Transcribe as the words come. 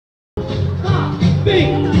big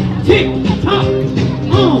tick-tock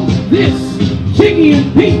on this Chickie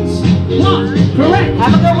and Pete's clock. Correct.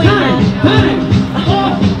 Have a good weekend. Time for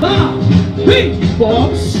the big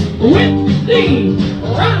boss with the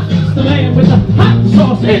rocks. The man with the hot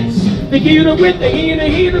sauce. It's the heater with the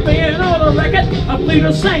heater being on the record. A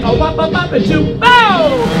fleeter sang a wop wop wop and two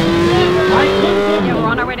bow. Yeah, we're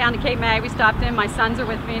on our way down to Cape May. We stopped in. My sons are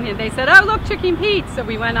with me, and they said, "Oh, look, Chickie and Pete's." So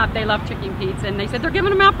we went up. They love Chickie and Pete's, and they said they're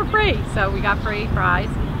giving them out for free. So we got free fries.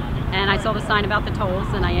 And I saw the sign about the tolls,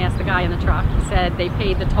 and I asked the guy in the truck. He said they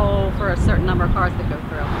paid the toll for a certain number of cars that go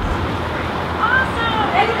through. Awesome!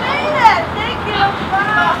 And you made it! Thank you!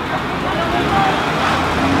 Wow!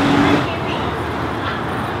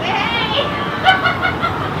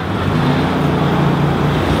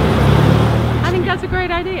 I think that's a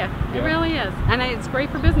great idea. It really is. And it's great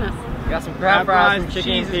for business. Got some crab fries and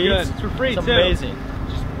Chickie and Pete's. It's for free, it's too. Amazing.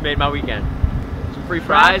 Just made my weekend. Some free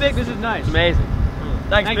fries. This is nice. It's amazing.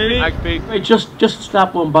 Thanks, Pete. Thanks, Pete. Hey, just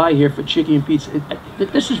stop on by here for Chickie and Pete's.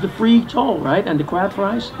 This is the free toll, right? And the crab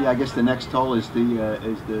fries? Yeah, I guess the next toll is the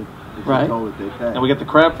Right. toll that they pay. And we get the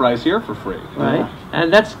crab fries here for free. Right. Yeah.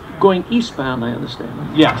 And that's going eastbound, I understand.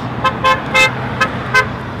 Yes.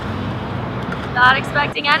 Not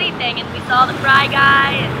expecting anything, and we saw the fry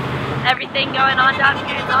guy and everything going on down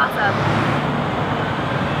here. It's awesome.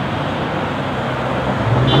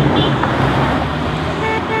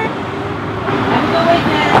 Have a good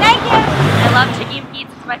weekend. Thank you. I love Chickie and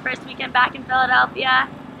Pete's. It's my first weekend back in Philadelphia.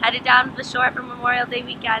 Headed down to the shore for Memorial Day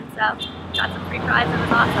weekend, so got some free fries. It was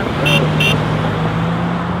awesome.